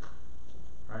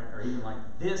 Right? Or even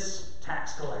like this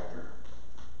tax collector.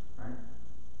 Right?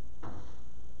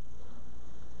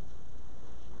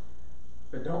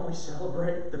 But don't we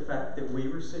celebrate the fact that we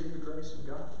receive the grace of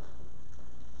God?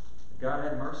 God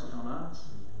had mercy on us.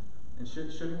 And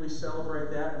shouldn't we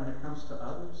celebrate that when it comes to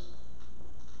others?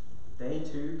 They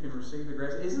too can receive the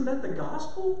grace. Isn't that the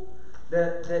gospel?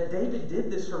 That David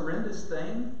did this horrendous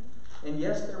thing, and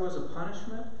yes, there was a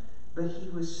punishment, but he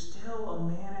was still a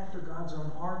man after God's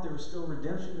own heart. There was still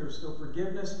redemption, there was still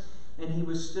forgiveness, and he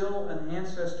was still an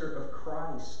ancestor of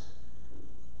Christ.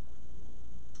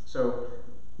 So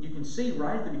you can see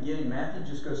right at the beginning, Matthew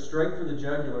just goes straight for the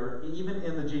jugular, even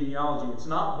in the genealogy. It's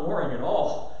not boring at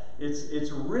all.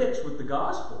 It's rich with the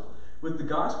gospel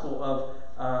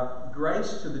of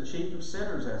grace to the chief of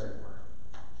sinners, as it were.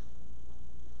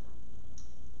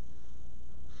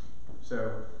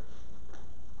 So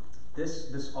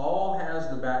this all has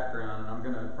the background, and I'm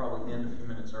going to probably end a few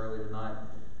minutes early tonight.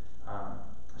 I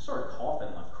started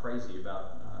coughing like crazy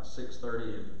about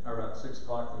 6:30 or about 6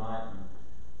 o'clock tonight, and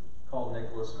called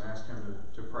Nicholas and asked him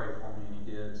to pray for me, and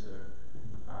he did. So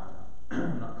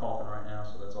I'm not coughing right now,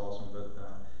 so that's awesome.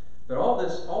 But all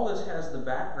this has the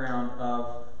background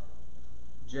of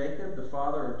Jacob, the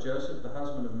father of Joseph, the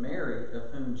husband of Mary,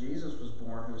 of whom Jesus was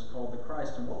born, who is called the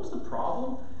Christ. And what was the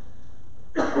problem?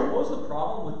 What was the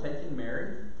problem with taking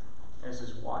Mary as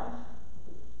his wife?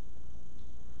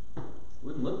 It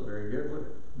wouldn't look very good, would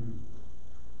it?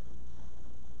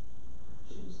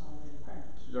 She was already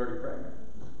pregnant. She was already pregnant.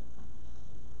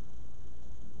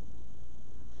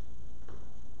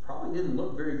 Probably didn't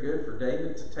look very good for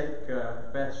David to take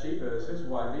Bathsheba as his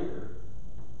wife either.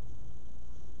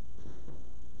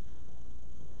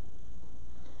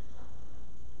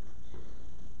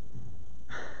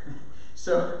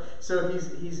 So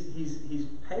he's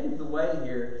paved the way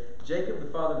here. Jacob, the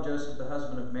father of Joseph, the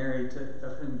husband of Mary,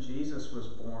 of whom Jesus was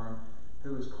born,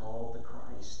 who is called the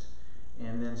Christ.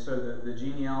 And then so the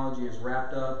genealogy is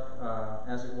wrapped up,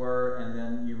 as it were, and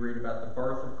then you read about the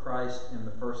birth of Christ in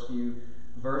the first few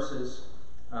verses.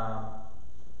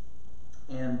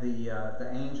 And the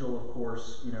angel, of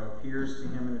course, appears to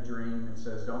him in a dream and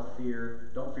says, Don't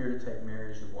fear to take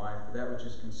Mary as your wife, for that which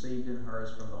is conceived in her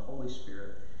is from the Holy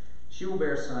Spirit. She will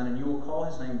bear a son, and you will call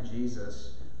his name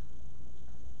Jesus,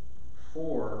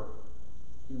 for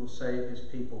he will save his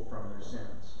people from their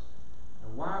sins.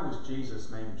 And why was Jesus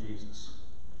named Jesus?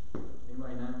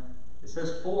 Anybody know? It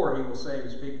says, for he will save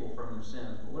his people from their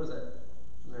sins. But what does that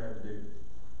have to do?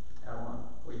 Adeline,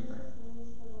 what do you think?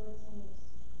 Means the Lord saves.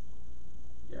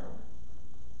 Yeah.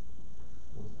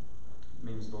 It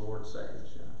means the Lord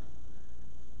saves,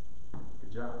 yeah.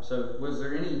 Good job. So were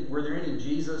there any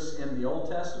Jesus in the Old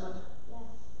Testament? Yes.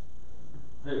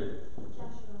 Who?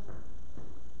 Joshua.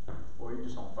 Boy, you're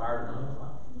just on fire tonight.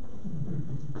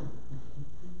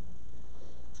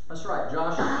 That's right,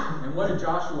 Joshua. And what did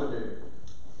Joshua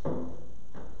do?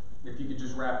 If you could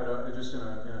just wrap it up, just in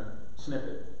a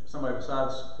snippet. Somebody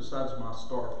besides my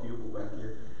star pupil back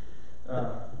here.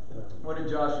 What did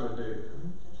Joshua do?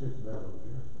 Took the battle of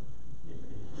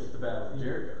Jericho. He did the battle of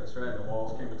Jericho. That's right. The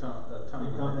walls came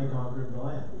tumbling. They conquered the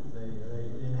land. They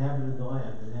inhabited the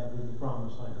land. They inhabited the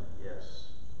promised land. Yes.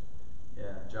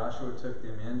 Yeah. Joshua took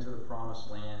them into the promised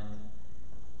land,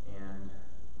 and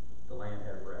the land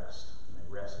had rest, and they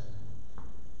rested.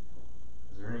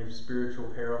 Is there any spiritual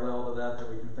parallel to that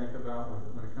we can think about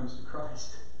when it comes to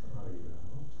Christ? Oh,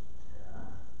 yeah.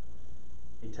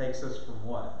 He takes us from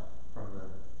what? From the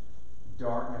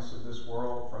darkness of this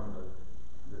world, from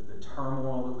the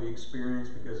turmoil that we experience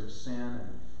because of sin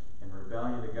and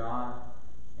rebellion to God,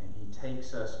 and he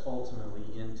takes us ultimately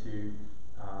into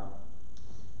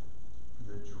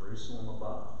the Jerusalem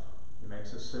above. He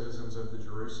makes us citizens of the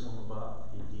Jerusalem above.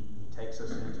 He takes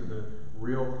us into the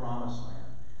real promised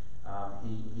land.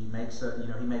 He makes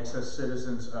us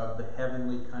citizens of the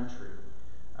heavenly country.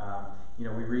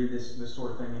 We read this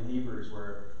sort of thing in Hebrews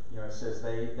where it says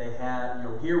they had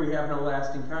here we have no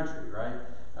lasting country, right?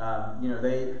 If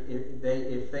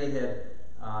they had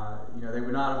they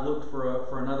would not have looked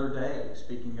for another day.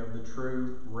 Speaking of the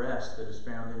true rest that is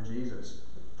found in Jesus,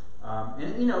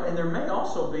 and there may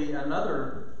also be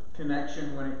another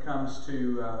connection when it comes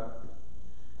to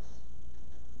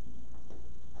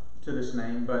this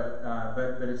name, but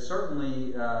it's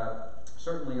certainly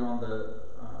on the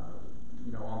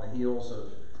on the heels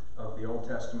of the Old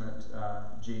Testament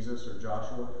Jesus or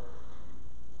Joshua.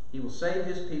 He will save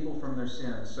his people from their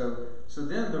sins. So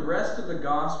then the rest of the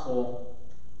Gospels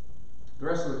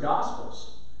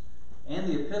and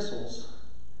the epistles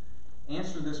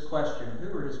answer this question: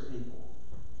 who are his people?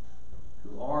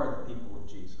 Who are the people of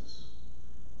Jesus?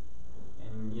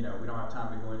 And we don't have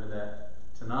time to go into that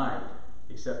tonight,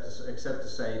 except to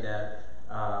say that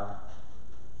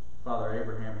Father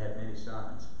Abraham had many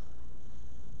sons.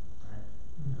 Right?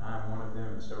 and I am one of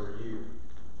them, and so are you.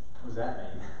 What does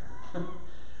that mean?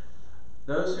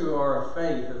 Those who are of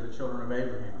faith are the children of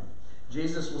Abraham.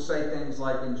 Jesus will say things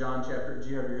like in John chapter, do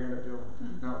you have your hand up, Jill?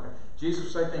 No, okay. Jesus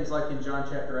will say things like in John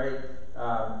chapter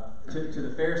 8, to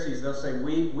the Pharisees, they'll say,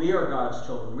 we are God's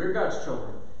children. We're God's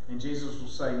children. And Jesus will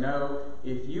say, no,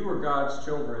 if you were God's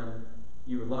children,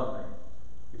 you would love me.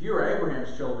 If you were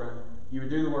Abraham's children, you would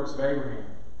do the works of Abraham.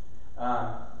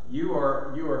 You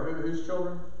are whose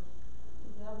children?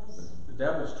 The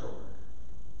devil's children.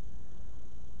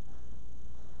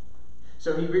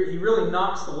 So he really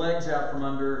knocks the legs out from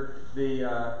under the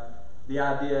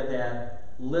idea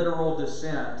that literal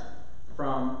descent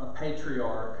from a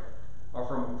patriarch or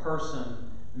from a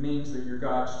person means that you're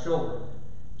God's children.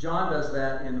 John does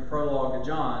that in the prologue of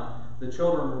John. The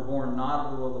children were born not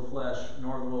of the will of the flesh,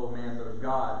 nor of the will of man, but of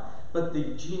God. But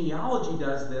the genealogy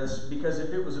does this because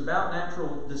if it was about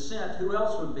natural descent, who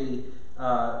else would be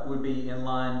in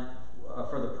line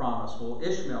for the promise? Well,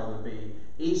 Ishmael would be,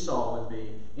 Esau would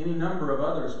be, any number of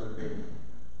others would be.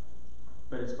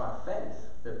 But it's by faith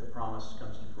that the promise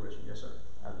comes to fruition. Yes, sir?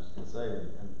 I was just going to say,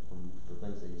 and from the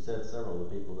things that you said, several of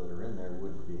the people that are in there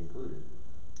would be included.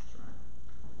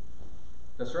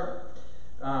 That's right.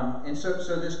 And so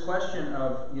this question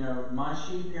of, my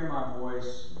sheep hear my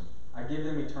voice, I give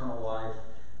them eternal life.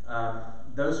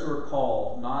 Those who are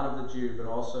called, not of the Jew, but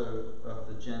also of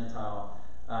the Gentile.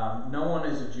 No one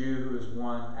is a Jew who is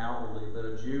one outwardly, but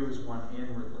a Jew is one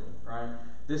inwardly, right?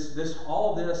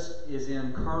 All this is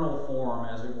in kernel form,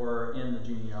 as it were, in the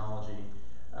genealogy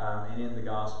and in the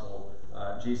gospel.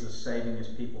 Jesus saving his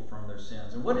people from their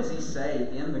sins. And what does he say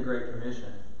in the Great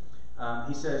Commission?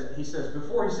 He says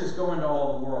before he says go into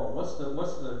all the world, what's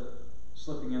the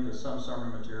slipping into some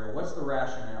sermon material? What's the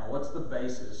rationale? What's the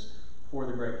basis for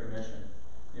the Great Commission?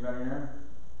 Anybody know?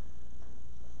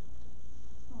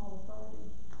 All authority.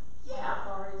 Yeah.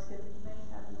 All authority is given to me in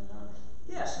heaven and earth.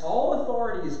 Yes, all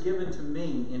authority is given to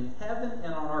me in heaven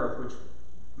and on earth, which,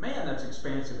 man, that's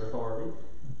expansive authority.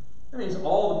 That means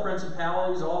all the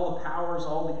principalities, all the powers,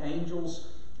 all the angels,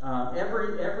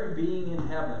 every being in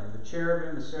heaven, the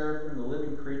cherubim, the seraphim, the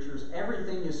living creatures,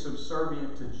 everything is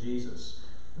subservient to Jesus.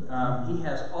 He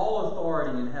has all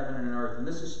authority in heaven and earth. And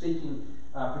this is speaking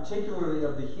particularly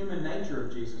of the human nature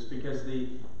of Jesus, because the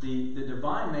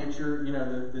divine nature,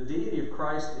 the deity of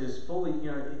Christ is fully,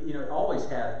 always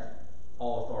had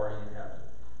all authority in heaven.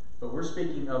 But we're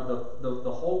speaking of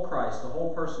the whole Christ, the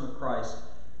whole person of Christ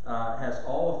has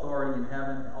all authority in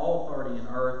heaven and all authority in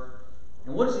earth.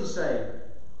 And what does he say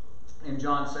in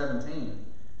John 17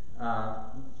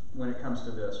 when it comes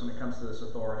to this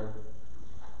authority?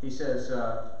 He says,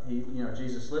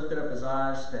 Jesus lifted up his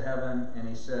eyes to heaven and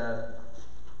he said,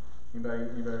 anybody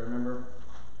remember?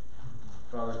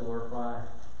 Father, glorify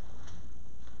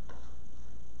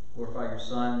your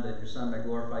Son, that your Son may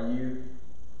glorify you,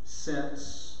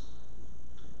 since,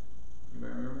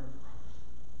 anybody remember?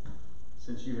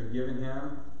 Since you have given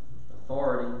him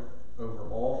authority over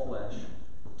all flesh,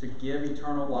 to give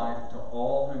eternal life to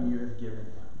all whom you have given him.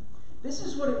 This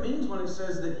is what it means when it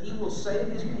says that he will save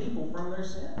his people from their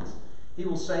sins. He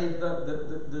will save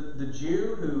the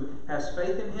Jew who has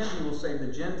faith in him. He will save the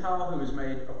Gentile who is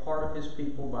made a part of his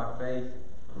people by faith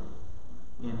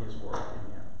in his work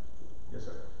in him. Yes,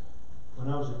 sir? When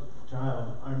I was a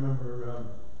child, I remember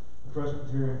the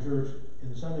Presbyterian church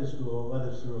in Sunday school led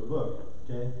us through a book,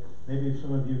 okay? Maybe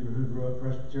some of you who grew up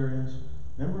Presbyterians,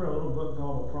 remember a little book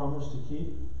called A Promise to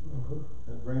Keep?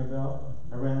 That ring a bell?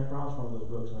 I ran across one of those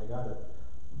books and I got it.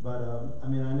 But,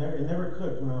 it never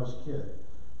clicked when I was a kid.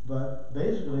 But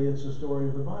basically it's a story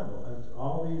of the Bible. And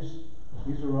all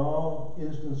these are all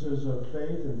instances of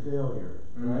faith and failure,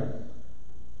 right?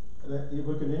 You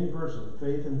look at any person,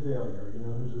 faith and failure,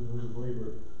 who's a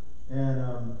believer.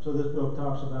 And so this book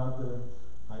talks about the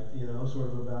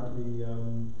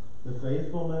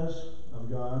faithfulness of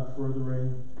God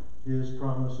furthering his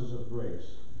promises of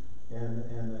grace.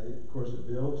 And of course it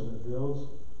builds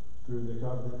through the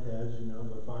covenant heads,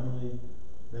 but finally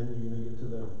then you're going to get to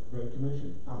the Great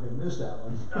Commission. I'm going to miss that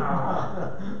one.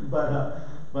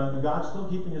 But God's still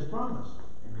keeping his promise.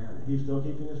 Amen. He's still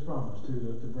keeping his promise to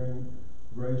bring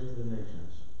grace to the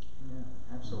nations. Yeah,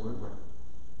 absolutely.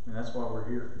 That's why we're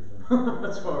here.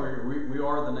 That's why we're here. We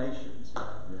are the nations.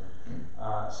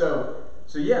 So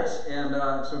yes, and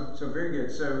so very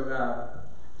good.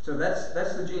 So that's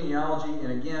the genealogy,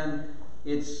 and again,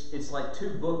 it's like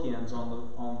two bookends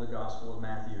on the Gospel of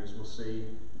Matthew, as we'll see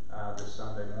this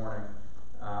Sunday morning,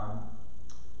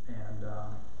 and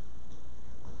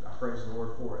I praise the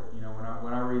Lord for it.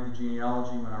 When I read the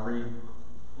genealogy, when I read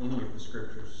any of the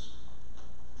scriptures,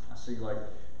 I see like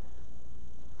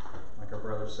like our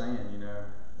brother's saying,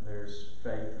 there's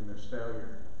faith and there's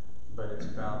failure, but it's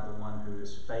about the one who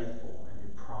is faithful and who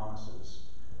promises.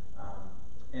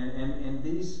 And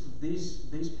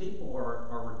these people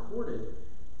are recorded,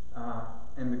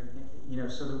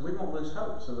 so that we won't lose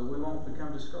hope, so that we won't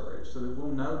become discouraged, so that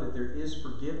we'll know that there is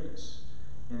forgiveness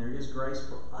and there is grace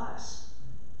for us,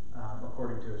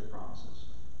 according to his promises.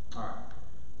 All right.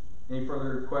 Any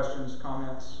further questions,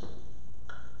 comments?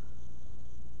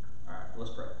 All right,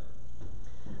 let's pray.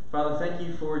 Father, thank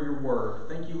you for your word.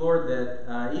 Thank you, Lord,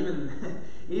 that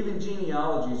even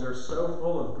genealogies are so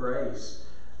full of grace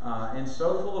and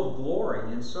so full of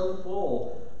glory and so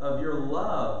full of your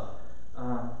love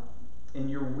and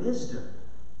your wisdom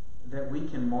that we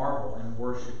can marvel and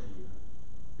worship you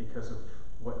because of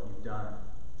what you've done.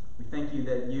 We thank you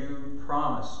that you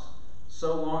promised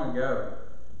so long ago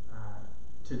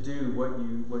to do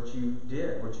what you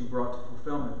did, what you brought to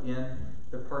fulfillment in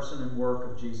the person and work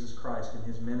of Jesus Christ and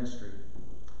his ministry.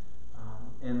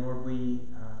 And Lord, we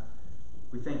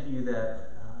thank you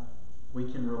that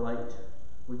we can relate.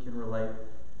 We can relate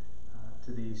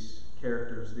to these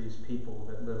characters, these people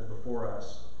that lived before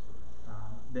us,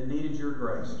 that needed your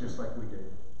grace just like we do.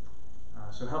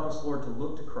 So help us, Lord, to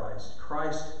look to Christ.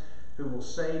 Christ who will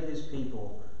save his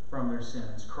people from their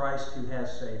sins. Christ who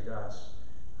has saved us.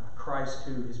 Christ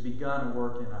who has begun a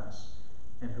work in us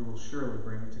and who will surely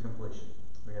bring it to completion.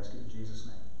 We ask it in Jesus'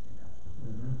 name.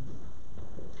 Amen.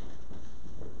 Mm-hmm.